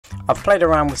I've played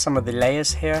around with some of the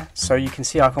layers here, so you can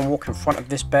see I can walk in front of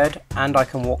this bed and I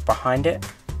can walk behind it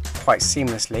quite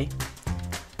seamlessly.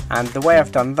 And the way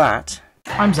I've done that...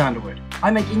 I'm Xanderwood.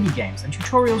 I make indie games and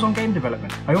tutorials on game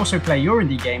development. I also play your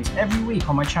indie games every week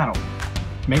on my channel.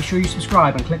 Make sure you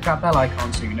subscribe and click that bell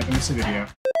icon so you never miss a video.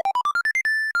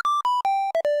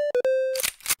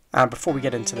 And before we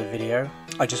get into the video,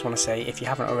 I just want to say, if you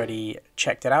haven't already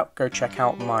checked it out, go check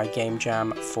out my game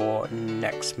jam for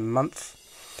next month.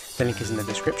 The link is in the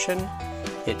description.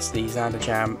 It's the Xander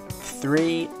Jam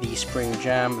 3, the Spring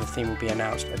Jam. The theme will be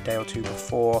announced a day or two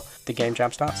before the game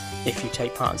jam starts. If you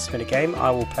take part and submit a game,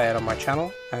 I will play it on my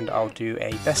channel, and I'll do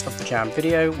a best of the jam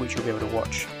video, which you'll be able to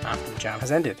watch after the jam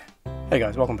has ended. Hey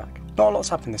guys, welcome back. Not a lot's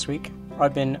happened this week.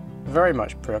 I've been very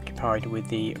much preoccupied with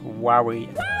the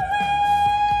Wowie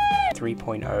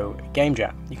 3.0 game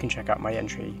jam. You can check out my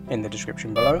entry in the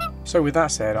description below. So with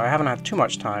that said, I haven't had too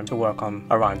much time to work on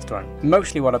Orion's throne.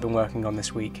 Mostly what I've been working on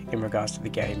this week in regards to the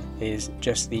game is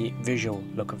just the visual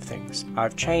look of things.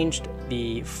 I've changed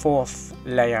the fourth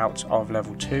layout of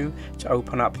level 2 to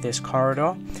open up this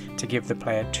corridor to give the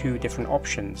player two different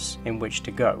options in which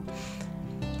to go.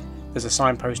 There's a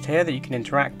signpost here that you can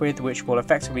interact with, which will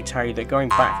effectively tell you that going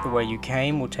back the way you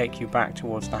came will take you back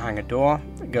towards the hangar door,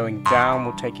 going down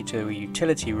will take you to a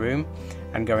utility room,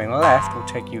 and going left will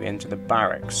take you into the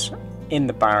barracks. In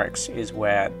the barracks is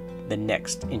where the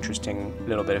next interesting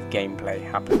little bit of gameplay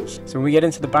happens. So when we get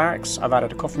into the barracks, I've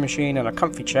added a coffee machine and a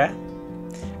comfy chair,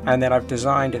 and then I've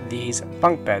designed these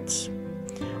bunk beds.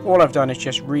 All I've done is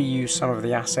just reuse some of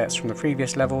the assets from the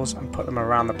previous levels and put them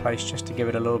around the place just to give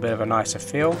it a little bit of a nicer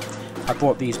feel. I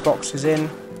brought these boxes in,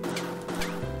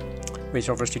 which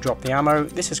obviously drop the ammo.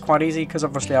 This is quite easy because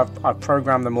obviously I've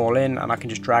programmed them all in and I can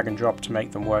just drag and drop to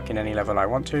make them work in any level I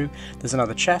want to. There's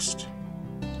another chest,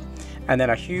 and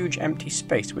then a huge empty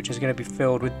space which is going to be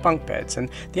filled with bunk beds. And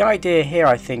the idea here,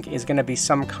 I think, is going to be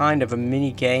some kind of a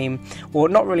mini game, or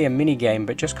not really a mini game,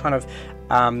 but just kind of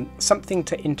something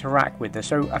to interact with.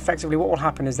 So effectively what will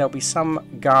happen is there'll be some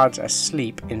guards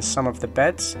asleep in some of the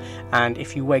beds, and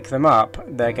if you wake them up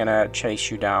they're gonna chase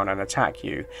you down and attack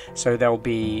you. So there'll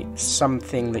be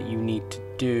something that you need to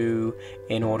do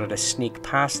in order to sneak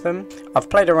past them. I've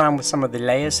played around with some of the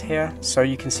layers here, so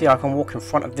you can see I can walk in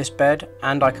front of this bed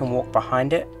and I can walk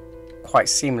behind it quite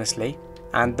seamlessly.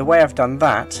 And the way I've done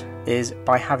that is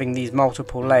by having these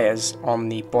multiple layers on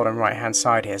the bottom right hand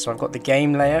side here. So I've got the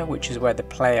game layer, which is where the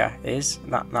player is,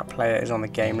 that player is on the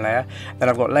game layer. Then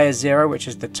I've got layer 0, which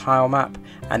is the tile map,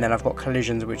 and then I've got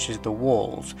collisions, which is the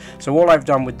walls. So all I've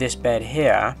done with this bed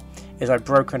here is I've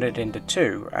broken it into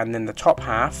two, and then the top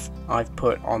half I've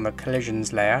put on the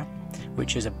collisions layer,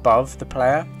 which is above the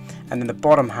player, and then the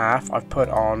bottom half I've put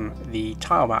on the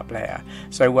tile map layer.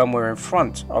 So when we're in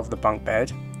front of the bunk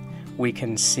bed, we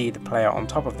can see the player on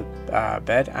top of the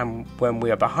bed, and when we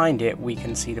are behind it we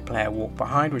can see the player walk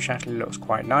behind, which actually looks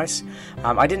quite nice.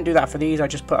 I didn't do that for these, I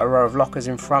just put a row of lockers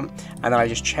in front and then I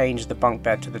just changed the bunk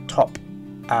bed to the top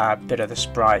bit of the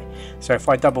sprite. So if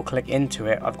I double click into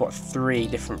it, I've got three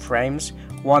different frames,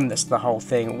 one that's the whole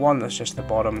thing, one that's just the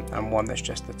bottom, and one that's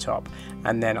just the top.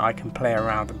 And then I can play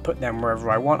around and put them wherever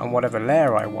I want on whatever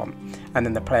layer I want, and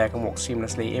then the player can walk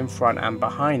seamlessly in front and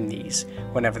behind these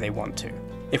whenever they want to.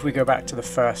 If we go back to the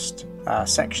first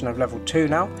section of level 2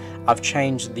 now, I've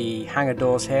changed the hangar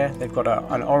doors here. They've got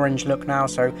an orange look now,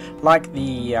 so like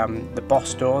the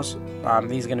boss doors,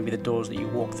 these are going to be the doors that you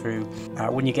walk through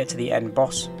when you get to the end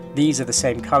boss. These are the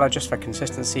same color just for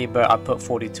consistency, but I put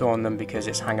 42 on them because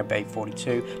it's hangar bay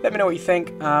 42. Let me know what you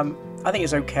think. I think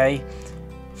it's okay.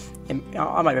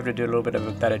 I might be able to do a little bit of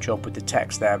a better job with the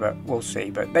text there, but we'll see.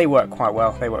 But they work quite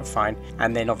well, they work fine.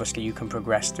 And then obviously you can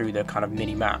progress through the kind of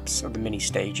mini maps or the mini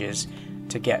stages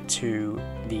to get to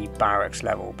the barracks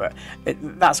level, but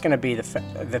that's going to be the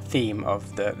theme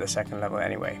of the second level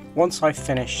anyway. Once I've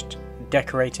finished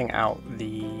decorating out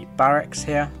the barracks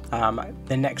here,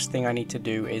 the next thing I need to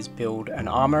do is build an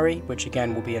armory, which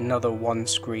again will be another one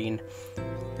screen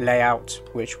layout,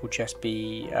 which will just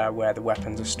be where the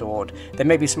weapons are stored. There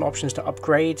may be some options to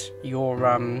upgrade your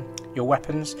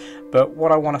weapons, but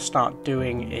what I want to start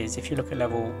doing is, if you look at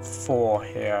level 4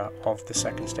 here of the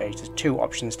second stage, there's two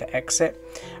options to exit.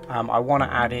 I want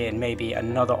to add in maybe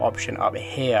another option up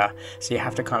here, so you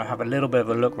have to kind of have a little bit of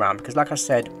a look around, because like I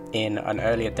said in an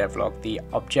earlier devlog, the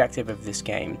objective of this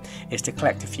game is to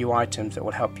collect a few items that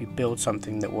will help you build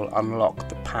something that will unlock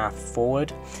the path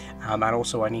forward. And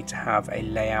also I need to have a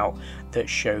layout that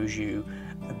shows you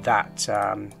that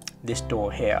this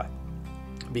door here,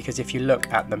 because if you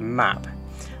look at the map,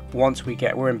 once we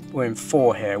get, we're in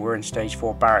 4 here, we're in stage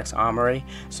 4 Barracks Armory,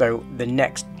 so the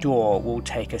next door will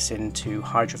take us into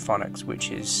Hydroponics,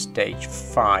 which is stage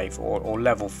 5 or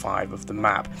level 5 of the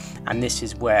map, and this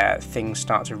is where things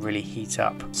start to really heat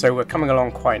up. So we're coming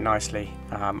along quite nicely.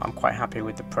 I'm quite happy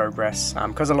with the progress.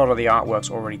 Because a lot of the artwork's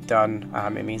already done,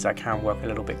 it means I can work a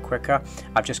little bit quicker.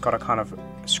 I've just got to kind of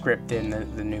script in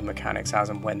the new mechanics as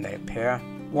and when they appear.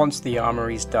 Once the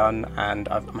armory's done and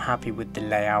I'm happy with the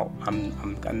layout,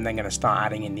 I'm then going to start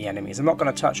adding in the enemies. I'm not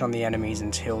going to touch on the enemies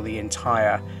until the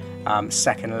entire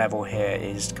second level here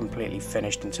is completely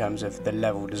finished in terms of the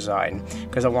level design,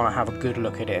 because I want to have a good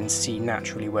look at it and see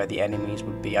naturally where the enemies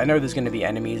would be. I know there's going to be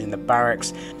enemies in the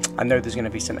barracks. I know there's going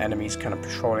to be some enemies kind of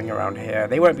patrolling around here.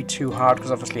 They won't be too hard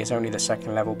because obviously it's only the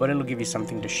second level, but it'll give you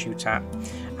something to shoot at.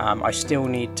 I still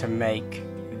need to make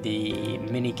the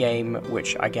mini game,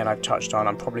 which again I've touched on.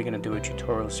 I'm probably going to do a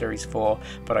tutorial series for,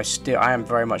 but I am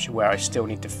very much aware I still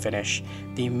need to finish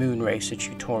the Moon Racer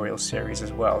tutorial series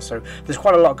as well. So there's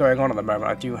quite a lot going on at the moment.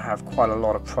 I do have quite a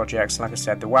lot of projects. Like I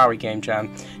said, the WoWie Game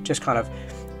Jam just kind of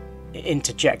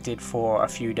interjected for a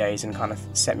few days and kind of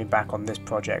set me back on this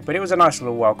project, but it was a nice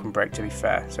little welcome break, to be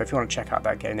fair. So if you want to check out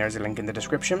that game, there is a link in the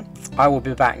description. I will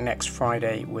be back next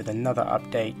Friday with another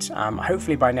update.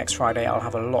 Hopefully by next Friday I'll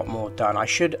have a lot more done. I'm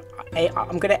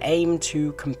going to aim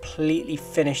to completely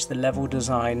finish the level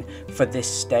design for this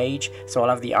stage, so I'll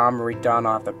have the armory done,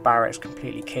 I'll have the barracks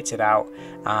completely kitted out,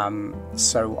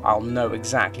 so I'll know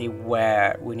exactly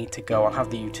where we need to go. I'll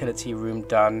have the utility room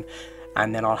done,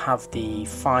 and then I'll have the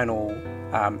final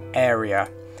area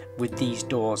with these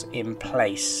doors in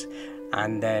place,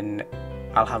 and then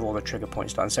I'll have all the trigger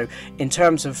points done. So in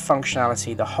terms of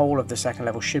functionality, the whole of the second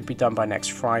level should be done by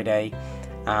next Friday,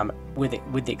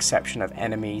 with the exception of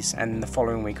enemies, and the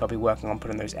following week I'll be working on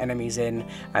putting those enemies in,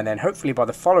 and then hopefully by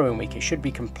the following week it should be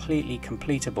completely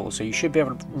completable. So you should be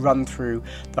able to run through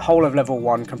the whole of level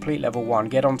 1, complete level 1,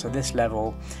 get onto this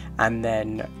level, and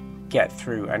then get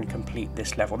through and complete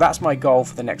this level. That's my goal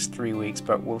for the next 3 weeks,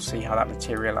 but we'll see how that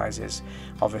materializes.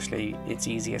 Obviously it's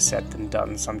easier said than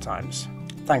done sometimes.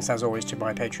 Thanks as always to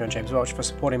my Patreon James Welch for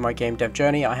supporting my game dev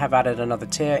journey. I have added another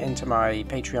tier into my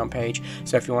Patreon page,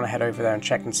 so if you want to head over there and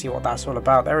check and see what that's all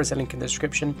about, there is a link in the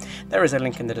description. There is a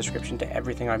link in the description to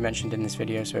everything I've mentioned in this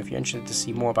video, so if you're interested to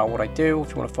see more about what I do, if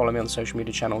you want to follow me on the social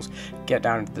media channels, get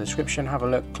down into the description, have a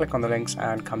look, click on the links,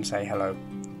 and come say hello.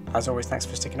 As always, thanks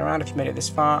for sticking around if you made it this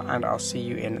far, and I'll see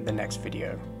you in the next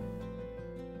video.